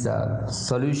that these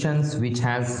solutions which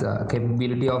has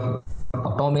capability of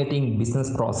automating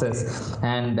business process,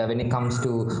 and when it comes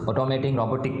to automating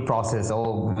robotic process,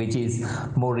 or which is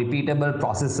more repeatable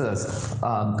processes,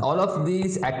 all of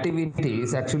these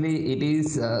activities, actually it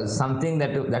is something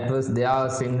that was there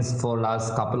since for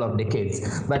last couple of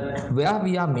decades. But where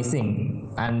we are missing,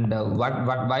 and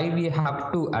why we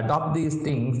have to adopt these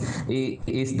things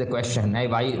is the question.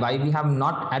 Why we have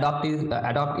not adopt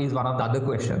is one of the other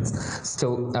questions.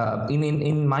 So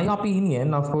in my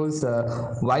opinion, of course,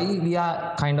 why we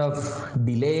are kind of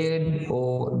delayed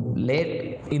or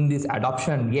late in this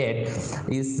adoption yet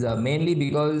is mainly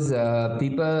because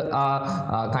people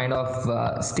are kind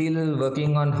of still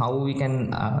working on how we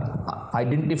can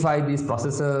identify these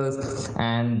processes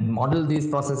and model these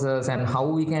processes, and how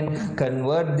we can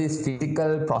convert these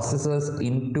physical processes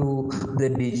into the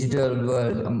digital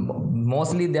world.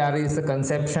 Mostly there is a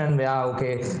conception where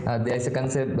there is a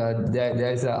concept,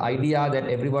 there is an idea that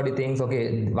everybody thinks,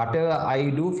 whatever I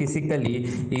do physically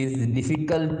is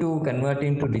difficult to convert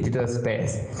into digital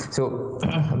space. So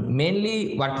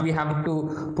mainly what we have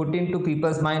to put into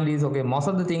people's mind is, most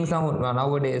of the things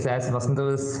nowadays, as Vasanta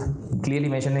was clearly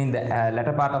mentioned in the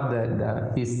latter part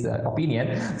of his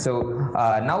opinion. So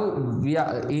now we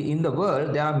are in the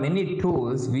world, there are many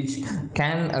tools which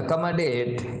can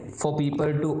accommodate for people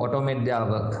to automate their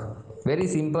work. Very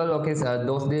simple.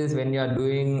 Those days when you are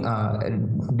doing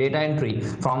data entry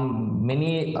from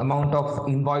many amount of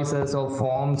invoices or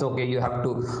forms, you have to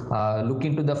look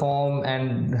into the form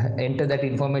and enter that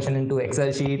information into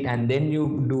Excel sheet, and then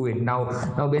you do it.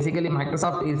 Now basically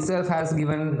Microsoft itself has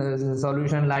given a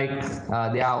solution like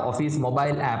their Office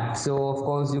mobile app. So of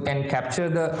course you can capture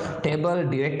the table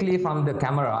directly from the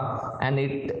camera, and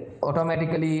it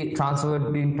automatically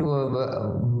transferred into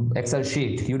a Excel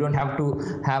sheet. You don't have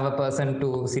to have a person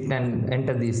to sit and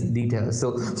enter these details.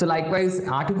 So likewise,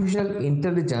 artificial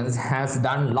intelligence has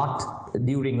done a lot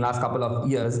during last couple of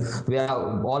years, where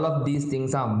all of these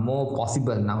things are more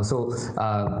possible now. So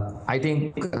I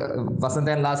think Vasant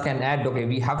and Lars can add, okay,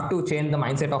 we have to change the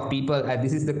mindset of people.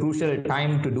 This is the crucial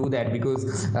time to do that,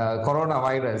 because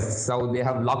coronavirus, so they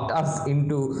have locked us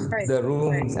into the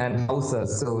rooms and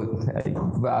houses. So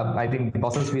I think the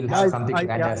bosses will have something to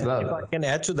add as well. If I can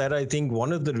add to that, I think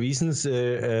one of the reasons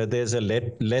there's a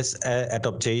less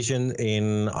adaptation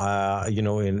in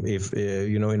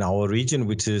in our region,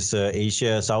 which is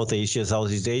Asia, South Asia,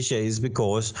 Southeast Asia, is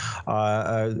because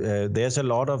there's a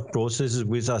lot of processes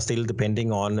which are still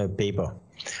depending on paper.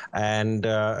 And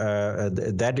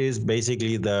that is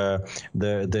basically the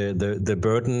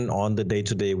burden on the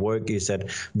day-to-day work, is that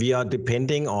we are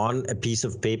depending on a piece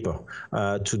of paper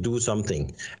to do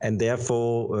something, and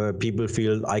therefore people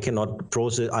feel I cannot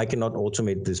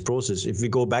automate this process. If we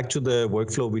go back to the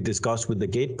workflow we discussed with the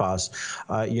gate pass,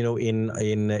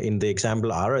 in the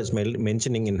example Ara is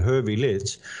mentioning in her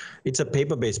village, it's a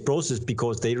paper-based process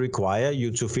because they require you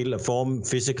to fill a form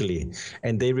physically,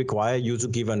 and they require you to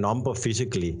give a number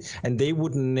physically. And they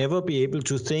would never be able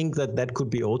to think that that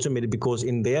could be automated, because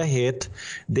in their head,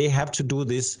 they have to do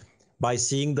this by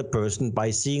seeing the person, by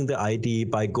seeing the ID,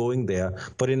 by going there.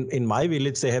 But in my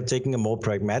village, they have taken a more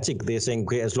pragmatic. They're saying,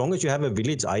 okay, as long as you have a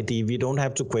village ID, we don't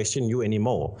have to question you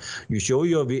anymore. You show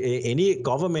your any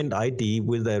government ID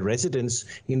with a residence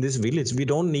in this village, we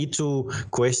don't need to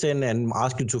question and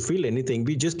ask you to fill anything.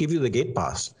 We just give you the gate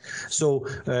pass. So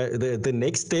the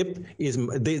next step is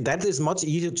that is much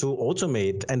easier to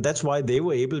automate, and that's why they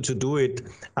were able to do it,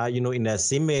 in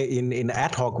a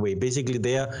ad hoc way. Basically,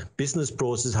 their business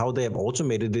process, how they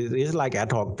automated it is like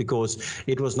ad hoc, because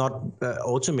it was not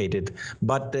automated.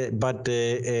 But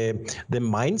the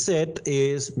mindset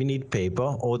is we need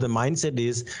paper, or the mindset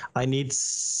is I need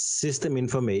system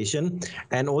information,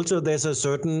 and also there's a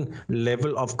certain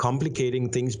level of complicating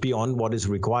things beyond what is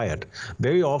required.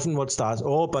 Very often what starts,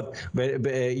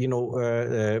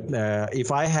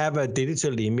 if I have a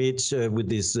digital image with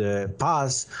this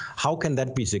pass, how can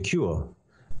that be secure?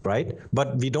 Right?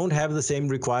 But we don't have the same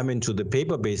requirement to the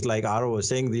paper-based, like Ara was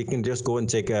saying. They can just go and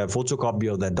take a photocopy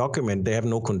of that document. They have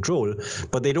no control,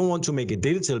 but they don't want to make it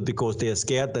digital because they are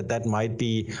scared that that might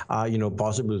be,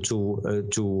 possible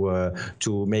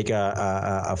to make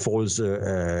a false,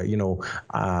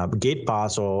 gate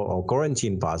pass or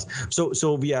quarantine pass.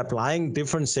 So we are applying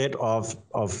different set of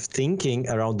thinking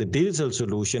around the digital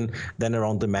solution than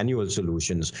around the manual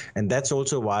solutions, and that's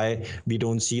also why we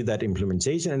don't see that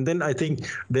implementation. And then I think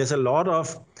there's a lot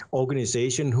of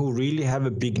organizations who really have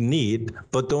a big need,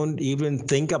 but don't even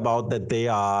think about that they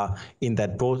are in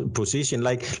that position.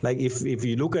 Like if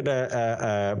you look at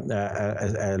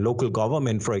a local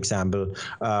government, for example,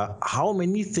 how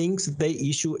many things they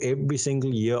issue every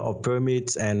single year of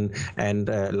permits and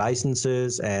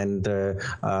licenses and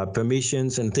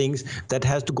permissions and things that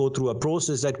has to go through a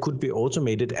process that could be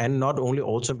automated, and not only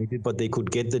automated, but they could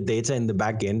get the data in the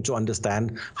back end to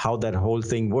understand how that whole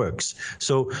thing works.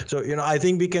 So I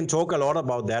think we can talk a lot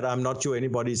about that. I'm not sure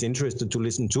anybody's interested to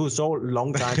listen to so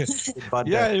long time. But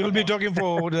yeah, you'll be talking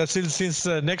for since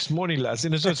next morning, Lars.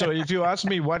 So if you ask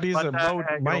me what is about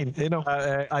mine,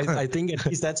 I think at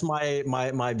least that's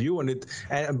my view on it.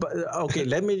 But okay,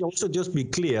 let me also just be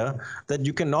clear that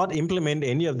you cannot implement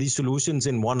any of these solutions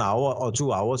in 1 hour or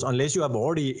 2 hours unless you have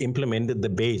already implemented the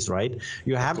base, right?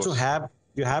 You have to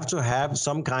have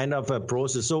some kind of a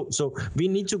process. So we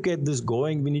need to get this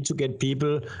going. We need to get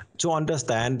people to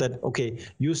understand that, okay,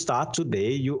 you start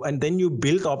today, and then you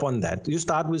build up on that. You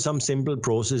start with some simple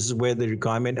processes where the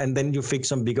requirement, and then you fix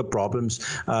some bigger problems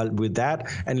with that.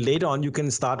 And later on, you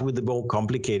can start with the more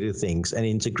complicated things and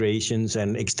integrations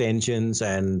and extensions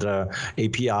and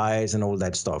APIs and all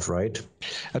that stuff, right?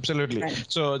 Absolutely.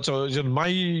 So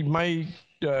my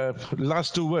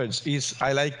last 2 words is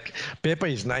I like paper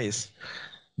is nice,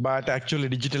 but actually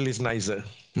digital is nicer.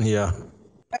 Yeah.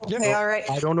 Okay, all right.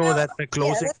 I don't know, that's a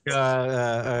closing,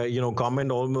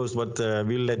 comment almost, but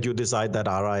we'll let you decide that,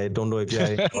 Ara. I don't know if you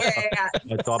yeah.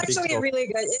 It's actually really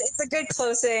good. It's a good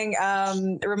closing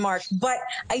remark. But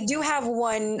I do have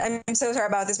one. I'm so sorry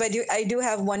about this, but I do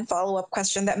have one follow-up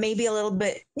question that may be a little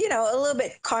bit,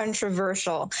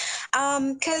 controversial,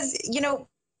 because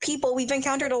we've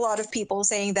encountered a lot of people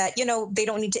saying that, they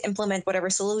don't need to implement whatever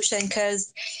solution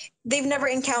because they've never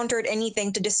encountered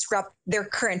anything to disrupt their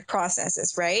current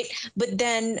processes, right? But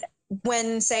then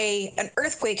when, say, an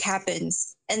earthquake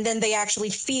happens and then they actually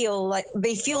feel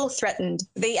threatened,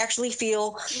 they actually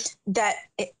feel that,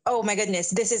 oh my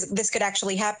goodness, this could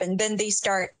actually happen. Then they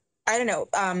start I don't know,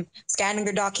 scanning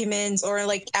their documents or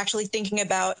like actually thinking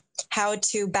about how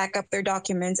to back up their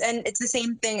documents. And it's the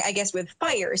same thing, I guess, with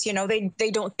fires. You know, they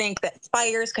don't think that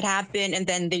fires could happen, and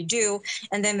then they do,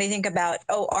 and then they think about,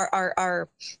 oh, our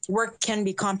work can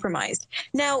be compromised.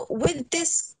 Now, with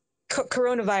this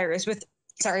coronavirus, with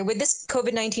this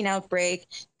COVID-19 outbreak,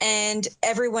 and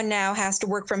everyone now has to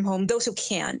work from home, those who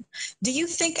can, do you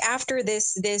think after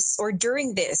this or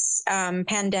during this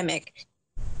pandemic,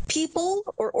 people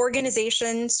or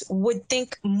organizations would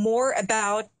think more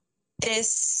about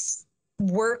this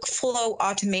workflow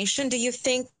automation? Do you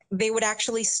think they would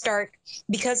actually start,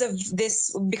 because of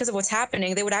what's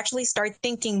happening, they would actually start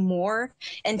thinking more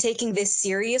and taking this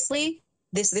seriously,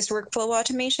 this workflow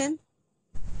automation?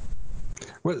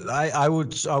 Well, I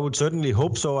would certainly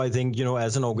hope so. I think,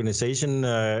 as an organization, we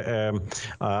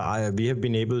have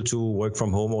been able to work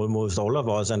from home, almost all of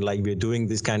us, and like we're doing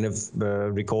this kind of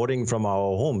recording from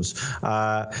our homes.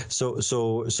 I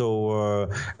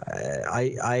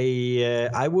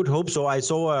would hope so. I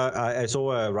saw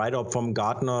a write-up from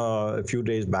Gartner a few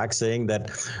days back saying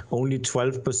that only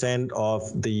 12%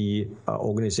 of the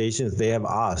organizations they have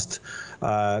asked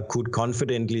could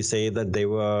confidently say that they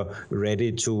were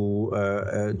ready to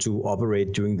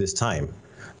operate during this time.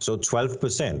 So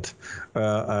 12%.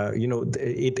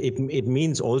 It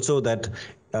means also that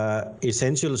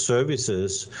essential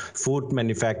services, food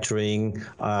manufacturing,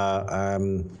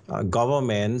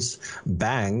 governments,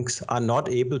 banks are not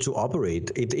able to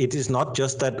operate. It is not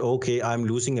just that, okay, I'm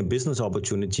losing a business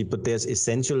opportunity, but there's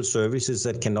essential services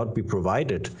that cannot be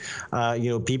provided.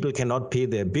 People cannot pay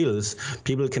their bills.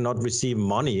 People cannot receive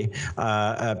money.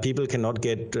 People cannot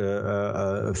get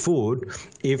food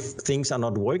if things are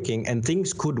not working. And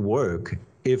things could work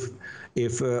if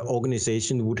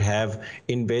organization would have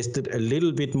invested a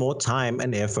little bit more time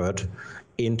and effort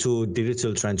into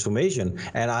digital transformation.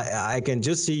 And I can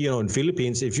just see, in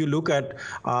Philippines, if you look at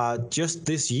just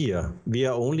this year, we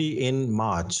are only in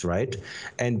March, right?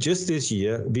 And just this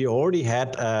year, we already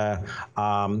had a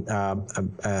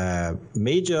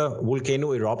major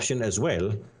volcano eruption as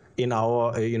well in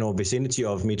our vicinity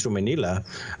of Metro Manila,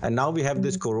 and now we have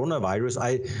this coronavirus.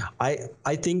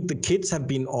 I think the kids have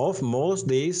been off most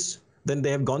days than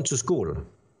they have gone to school.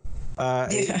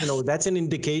 That's an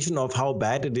indication of how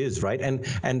bad it is, right?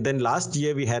 And then last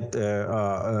year we had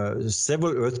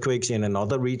several earthquakes in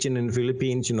another region in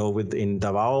Philippines, in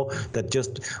Davao, that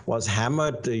just was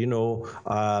hammered,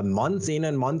 month in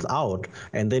and month out.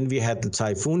 And then we had the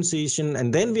typhoon season,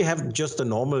 and then we have just the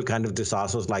normal kind of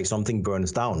disasters, like something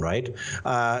burns down, right?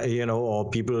 Or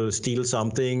people steal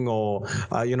something, or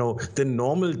the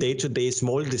normal day-to-day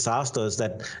small disasters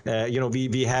that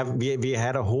we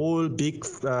had a whole big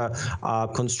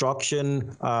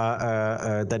construction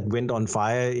that went on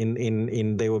fire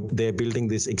they're building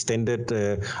this extended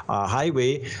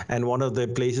highway, and one of the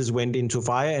places went into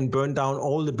fire and burned down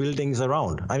all the buildings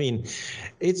around. I mean,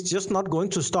 it's just not going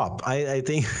to stop. I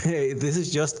think this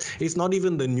is it's not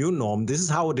even the new norm. This is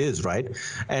how it is, right?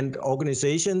 And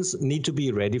organizations need to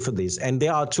be ready for this, and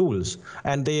there are tools,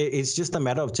 and it's just a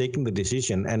matter of taking the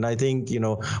decision. And I think,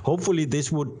 hopefully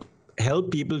this would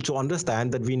help people to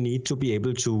understand that we need to be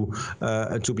able to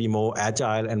be more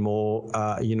agile and more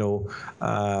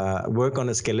work on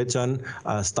a skeleton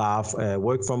staff,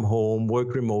 work from home,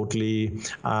 work remotely,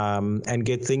 and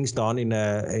get things done in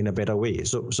a better way.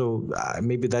 So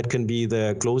maybe that can be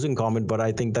the closing comment, but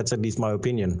I think that's at least my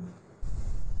opinion.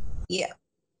 Yeah.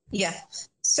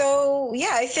 So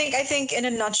yeah, I think in a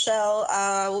nutshell,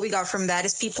 what we got from that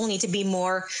is people need to be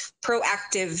more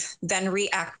proactive than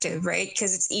reactive, right?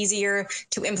 Because it's easier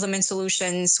to implement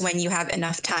solutions when you have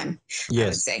enough time. Yes. I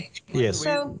would say. Yes.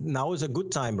 So now is a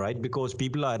good time, right? Because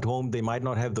people are at home, they might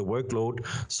not have the workload,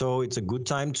 so it's a good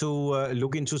time to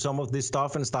look into some of this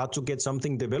stuff and start to get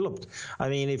something developed. I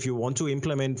mean, if you want to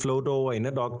implement Flodo or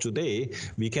Inadoc today,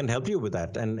 we can help you with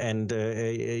that. And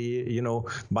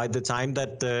by the time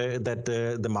that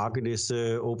the market is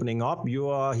opening up, you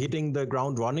are hitting the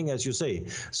ground running, as you say.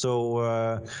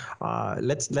 So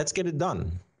let's get it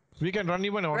done. We can run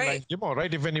even online demo,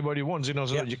 right? If anybody wants,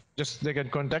 so they can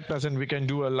contact us and we can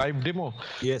do a live demo.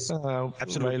 Yes,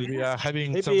 absolutely. While we are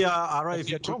having maybe Ara, if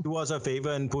you could do us a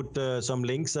favor and put some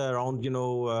links around,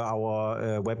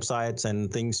 our websites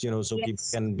and things, so people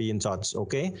can be in touch.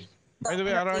 Okay. By the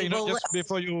way, Ara, just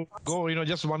before you go,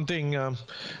 just one thing,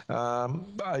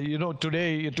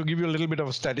 today, to give you a little bit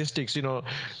of statistics,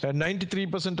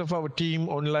 93% of our team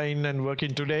online and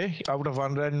working today out of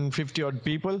 150 odd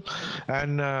people,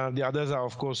 and the others are,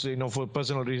 of course, for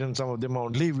personal reasons, some of them are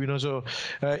on leave, so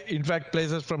in fact,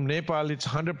 places from Nepal, it's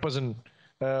 100%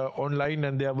 online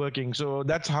and they are working. So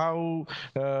that's how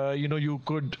you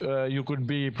could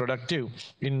be productive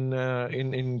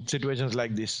in situations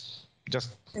like this.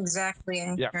 Just Exactly.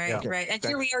 Yeah, Right. yeah. Right. And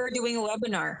here we are doing a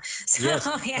webinar. So, Yes,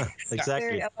 yeah,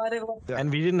 exactly. there are a lot of And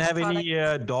we didn't have product-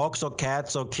 any dogs or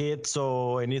cats or kids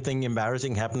or anything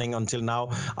embarrassing happening until now.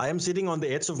 I am sitting on the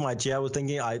edge of my chair. I was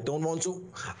thinking I don't want to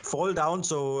fall down.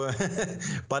 So,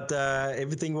 but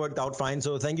everything worked out fine.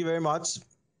 So thank you very much.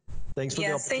 Thanks for the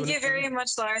Yes. Thank opportunity. you very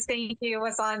much, Lars. Thank you,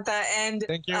 Vasanta, and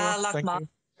Thank you. Thank Lakma, you.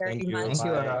 very Thank you. much. Thank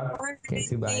you, Bye. Ara. All right, Okay,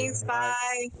 see you. Bye. thanks.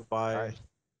 Bye. Bye. Bye.